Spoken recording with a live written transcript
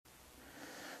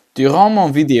Durant mon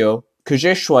vidéo que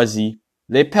j'ai choisi,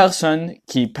 les personnes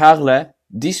qui parlaient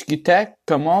discutaient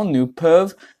comment nous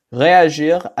peuvent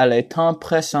réagir à les temps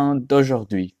pressants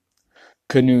d'aujourd'hui,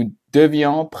 que nous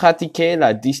devions pratiquer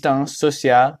la distance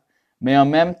sociale, mais en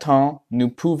même temps nous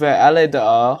pouvions aller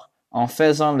dehors en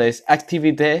faisant les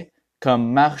activités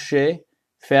comme marcher,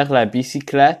 faire la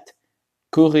bicyclette,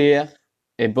 courir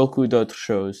et beaucoup d'autres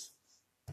choses.